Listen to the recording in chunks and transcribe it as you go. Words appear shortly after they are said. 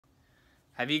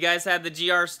Have you guys had the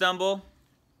GR stumble?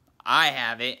 I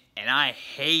have it, and I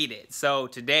hate it. So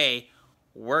today,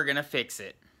 we're gonna fix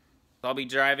it. I'll be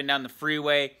driving down the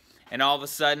freeway, and all of a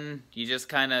sudden, you just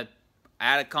kind of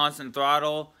at a constant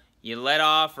throttle, you let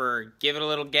off or give it a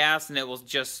little gas, and it will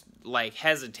just like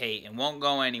hesitate and won't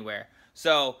go anywhere.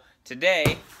 So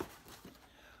today,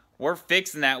 we're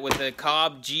fixing that with the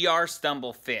Cobb GR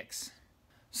stumble fix.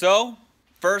 So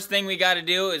first thing we got to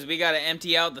do is we got to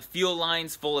empty out the fuel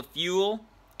lines full of fuel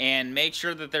and make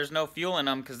sure that there's no fuel in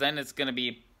them, because then it's going to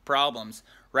be problems.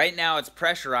 Right now it's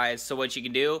pressurized, so what you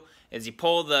can do is you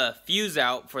pull the fuse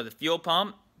out for the fuel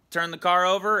pump, turn the car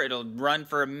over, it'll run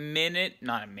for a minute,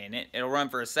 not a minute, it'll run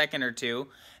for a second or two,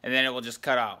 and then it will just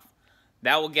cut off.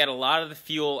 That will get a lot of the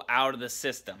fuel out of the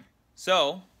system.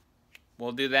 So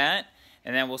we'll do that,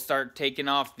 and then we'll start taking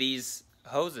off these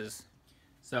hoses.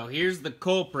 So here's the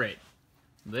culprit.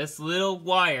 This little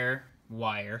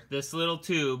this little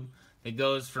tube that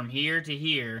goes from here to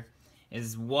here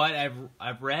is what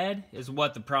I've read is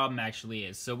what the problem actually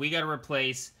is. So we got to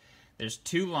replace, there's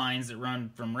two lines that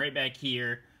run from right back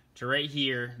here to right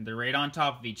here. They're right on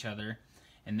top of each other,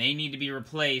 and they need to be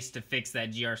replaced to fix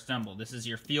that GR stumble. This is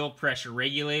your fuel pressure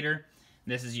regulator.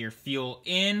 This is your fuel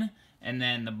in, and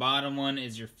then the bottom one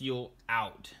is your fuel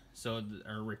out. So,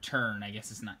 or return, I guess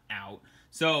it's not out.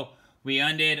 So we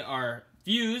undid our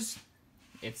fuse.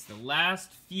 It's the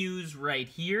last fuse right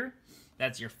here.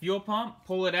 That's your fuel pump.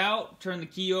 Pull it out, turn the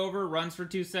key over, runs for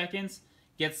 2 seconds,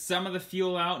 gets some of the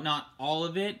fuel out, not all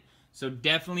of it. So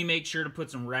definitely make sure to put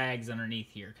some rags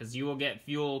underneath here, because you will get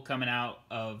fuel coming out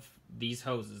of these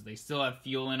hoses. They still have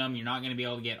fuel in them. You're not going to be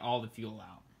able to get all the fuel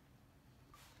out.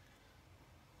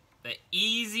 The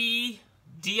easy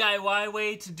DIY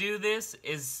way to do this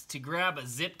is to grab a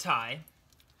zip tie,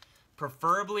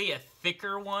 preferably a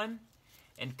thicker one,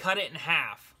 and cut it in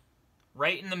half,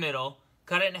 right in the middle.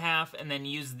 Cut it in half, and then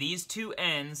use these two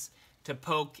ends to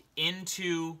poke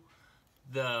into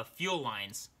the fuel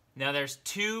lines. Now there's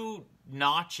two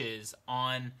notches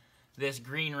on this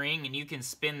green ring, and you can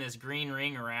spin this green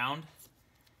ring around.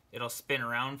 It'll spin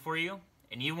around for you,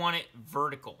 and you want it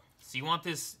vertical. So you want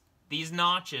these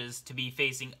notches to be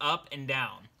facing up and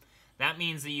down. That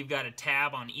means that you've got a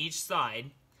tab on each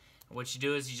side. And what you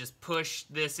do is you just push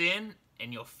this in,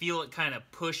 and you'll feel it kind of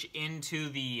push into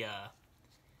the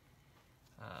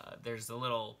there's a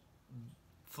little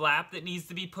flap that needs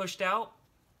to be pushed out.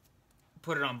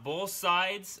 Put it on both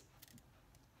sides.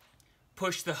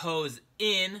 Push the hose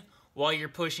in while you're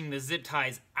pushing the zip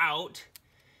ties out,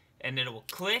 and it will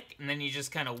click, and then you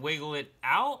just kind of wiggle it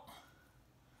out.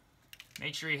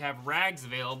 Make sure you have rags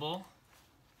available.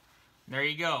 There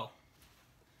you go.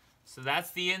 So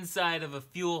that's the inside of a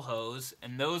fuel hose,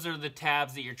 and those are the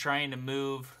tabs that you're trying to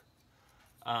move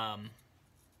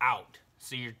out.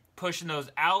 So you're pushing those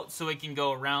out so it can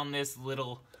go around this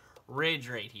little ridge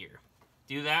right here.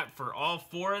 Do that for all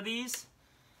four of these.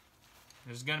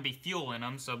 There's going to be fuel in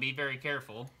them, so be very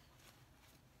careful.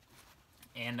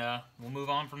 And we'll move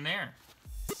on from there.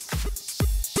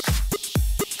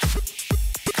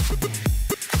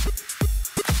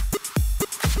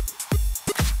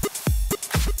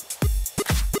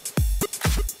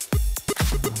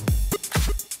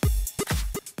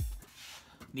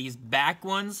 These back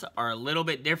ones are a little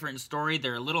bit different story.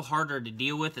 They're a little harder to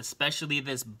deal with, especially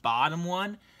this bottom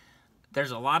one.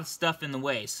 There's a lot of stuff in the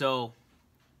way, so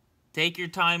take your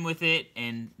time with it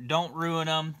and don't ruin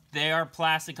them. They are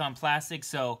plastic on plastic,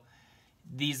 so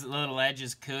these little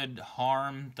edges could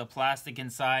harm the plastic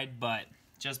inside, but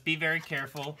just be very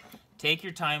careful. Take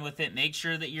your time with it. Make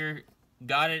sure that you're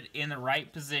got it in the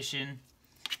right position.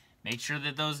 Make sure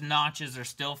that those notches are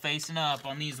still facing up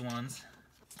on these ones.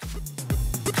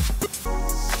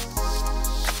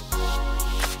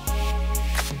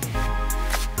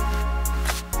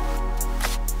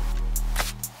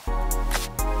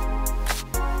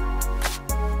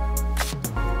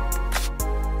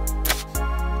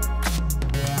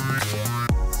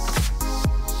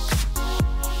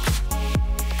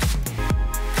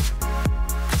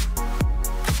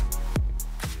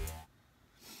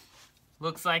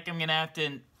 Looks like I'm gonna have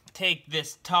to take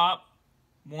this top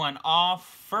one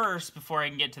off first before I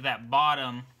can get to that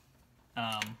bottom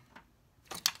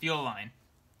fuel line.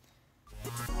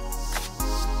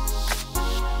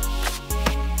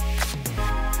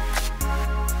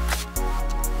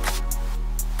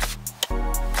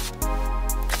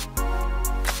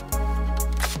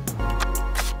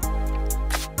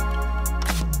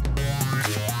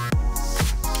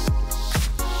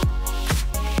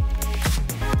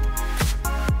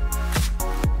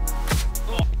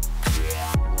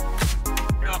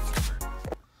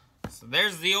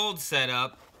 There's the old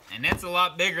setup. and it's a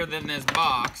lot bigger than this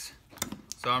box.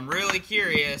 So I'm really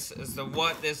curious as to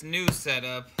what this new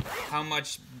setup, how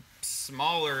much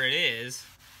smaller it is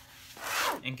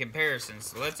in comparison.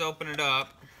 So let's open it up.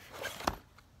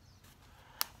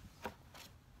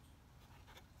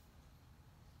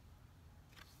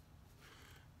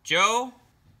 Joe,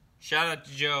 shout out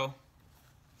to Joe.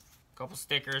 Couple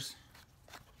stickers.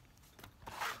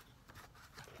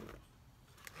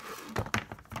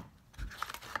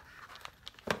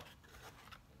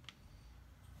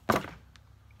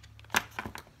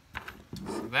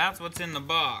 So that's what's in the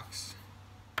box.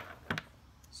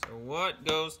 So what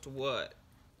goes to what?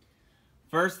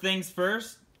 First things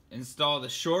first, install the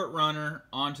short runner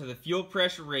onto the fuel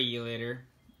pressure regulator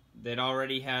that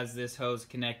already has this hose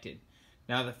connected.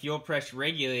 Now the fuel pressure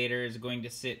regulator is going to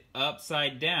sit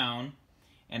upside down,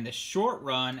 and the short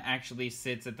run actually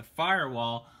sits at the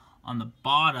firewall on the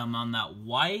bottom on that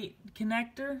white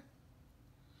connector.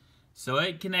 So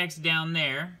it connects down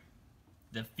there.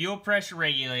 The fuel pressure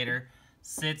regulator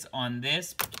sits on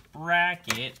this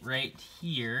bracket right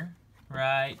here,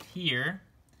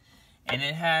 and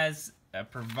it has a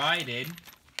provided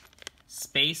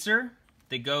spacer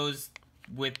that goes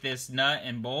with this nut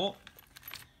and bolt.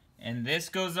 And this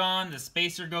goes on, the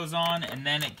spacer goes on, and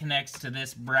then it connects to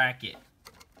this bracket.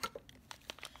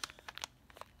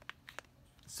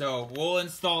 So we'll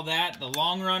install that. The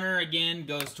long runner, again,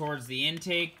 goes towards the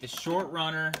intake. The short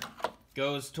runner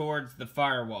goes towards the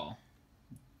firewall.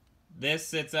 This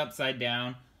sits upside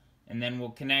down, and then we'll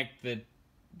connect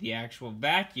the actual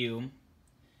vacuum,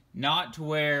 not to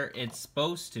where it's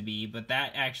supposed to be, but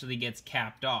that actually gets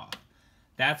capped off.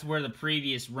 That's where the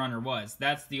previous runner was.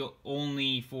 That's the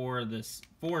only for this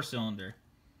 4-cylinder.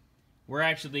 We're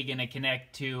actually going to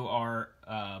connect to our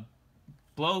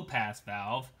blow pass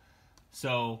valve.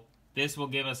 So this will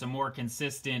give us a more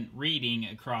consistent reading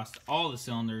across all the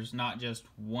cylinders, not just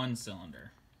one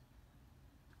cylinder.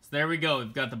 So there we go.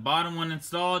 We've got the bottom one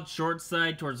installed. Short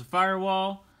side towards the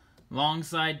firewall. Long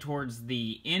side towards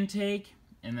the intake.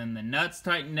 And then the nuts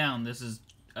tighten down. This is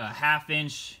a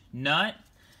 1/2-inch nut.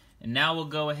 And now we'll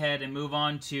go ahead and move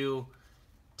on to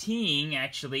teeing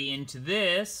actually into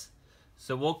this.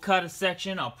 So we'll cut a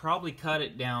section. I'll probably cut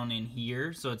it down in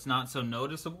here so it's not so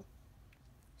noticeable.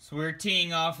 So we're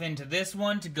teeing off into this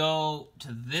one to go to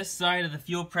this side of the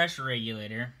fuel pressure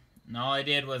regulator. And all I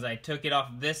did was I took it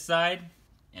off of this side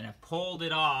and I pulled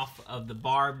it off of the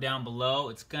barb down below.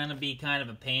 It's going to be kind of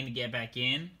a pain to get back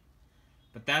in.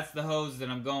 But that's the hose that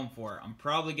I'm going for. I'm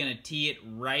probably going to tee it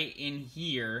right in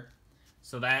here,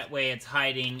 so that way it's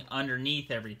hiding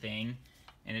underneath everything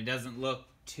and it doesn't look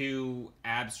too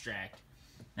abstract.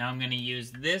 Now I'm going to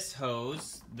use this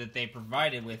hose that they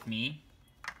provided with me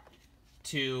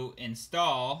to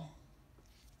install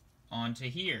onto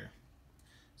here.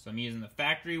 So I'm using the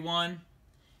factory one,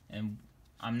 and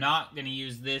I'm not going to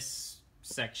use this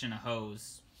section of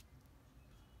hose.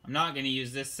 I'm not going to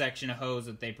use this section of hose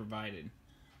that they provided.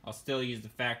 I'll still use the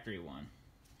factory one.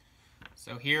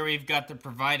 So here we've got the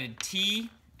provided tee,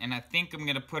 and I think I'm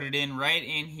going to put it in right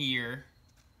in here.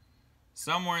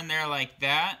 Somewhere in there like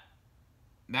that.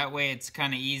 That way it's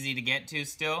kind of easy to get to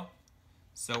still.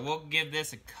 So we'll give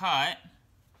this a cut.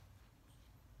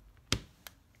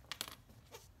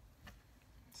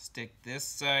 Stick this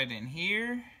side in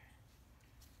here.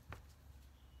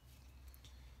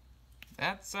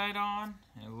 That side on.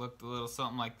 It looked a little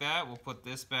something like that. We'll put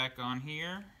this back on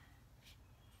here.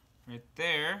 Right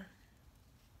there.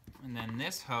 And then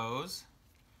this hose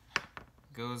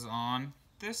goes on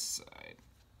this side.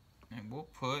 And we'll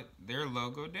put their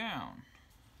logo down.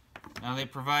 Now they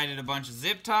provided a bunch of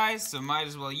zip ties, so might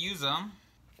as well use them.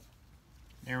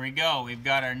 There we go. We've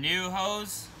got our new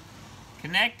hose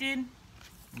connected,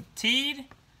 teed,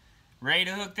 ready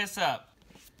to hook this up.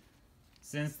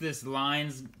 Since this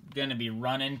line's gonna be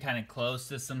running kind of close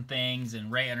to some things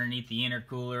and right underneath the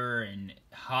intercooler and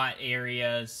hot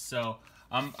areas, so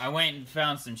I went and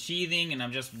found some sheathing, and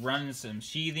I'm just running some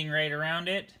sheathing right around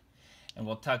it, and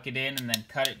we'll tuck it in and then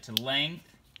cut it to length,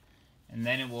 and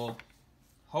then it will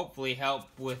hopefully help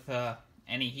with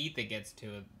any heat that gets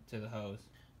to the hose.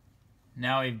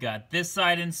 Now we've got this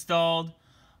side installed.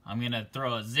 I'm gonna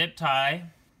throw a zip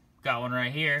tie, got one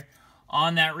right here,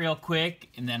 on that real quick,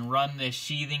 and then run this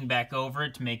sheathing back over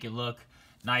it to make it look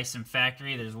nice and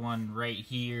factory. There's one right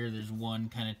here, there's one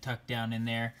kind of tucked down in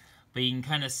there, but you can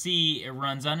kind of see it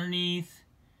runs underneath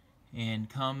and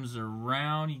comes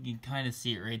around. You can kind of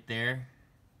see it right there.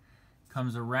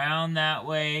 Comes around that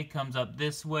way, comes up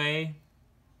this way,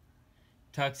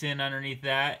 tucks in underneath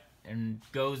that, and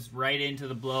goes right into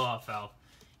the blow-off valve.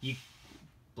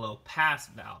 Blow pass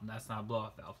valve, that's not a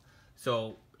blow-off valve.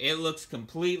 So it looks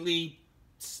completely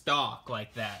stock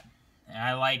like that. And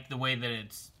I like the way that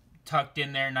it's tucked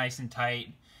in there nice and tight.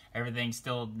 Everything's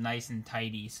still nice and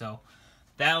tidy. So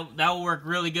that'll work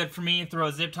really good for me. Throw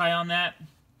a zip tie on that.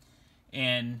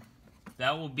 And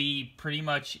that will be pretty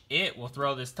much it. We'll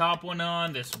throw this top one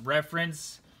on. This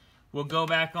reference will go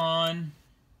back on.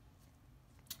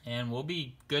 And we'll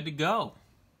be good to go.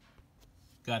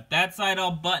 Got that side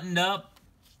all buttoned up.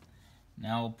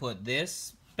 Now we'll put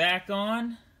this back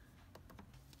on.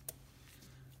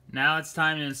 Now it's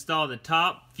time to install the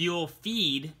top fuel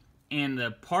feed, and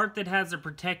the part that has a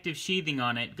protective sheathing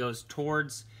on it goes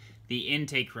towards the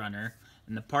intake runner,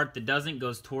 and the part that doesn't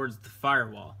goes towards the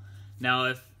firewall. Now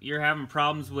if you're having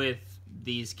problems with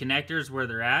these connectors where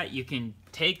they're at, you can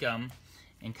take them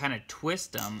and kind of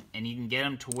twist them, and you can get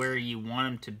them to where you want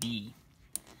them to be.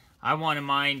 I wanted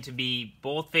mine to be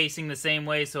both facing the same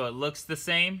way so it looks the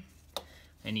same.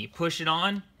 And you push it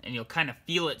on, and you'll kind of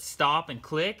feel it stop and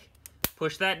click.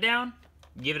 Push that down,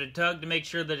 give it a tug to make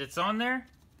sure that it's on there,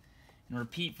 and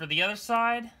repeat for the other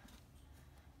side.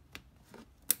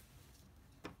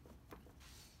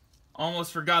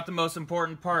 Almost forgot the most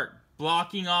important part,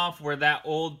 blocking off where that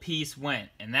old piece went,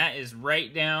 and that is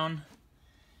right down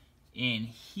in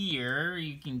here.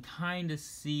 You can kind of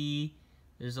see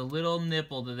there's a little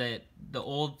nipple that the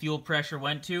old fuel pressure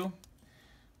went to.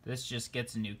 This just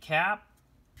gets a new cap.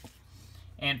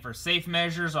 And for safe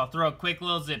measures, I'll throw a quick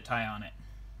little zip tie on it.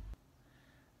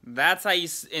 That's how you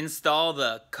install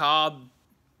the Cobb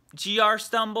GR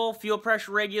Stumble fuel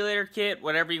pressure regulator kit,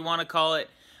 whatever you want to call it,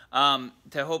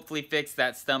 to hopefully fix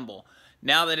that stumble.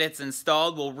 Now that it's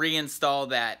installed, we'll reinstall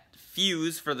that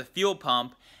fuse for the fuel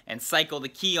pump and cycle the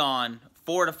key on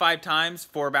 4 to 5 times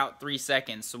for about 3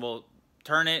 seconds. So we'll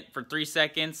turn it for 3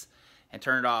 seconds and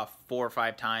turn it off 4 or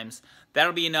 5 times.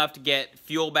 That'll be enough to get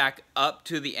fuel back up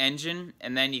to the engine,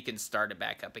 and then you can start it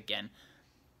back up again.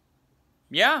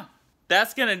 Yeah,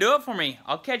 that's gonna do it for me.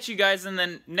 I'll catch you guys in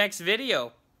the next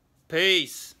video.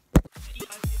 Peace.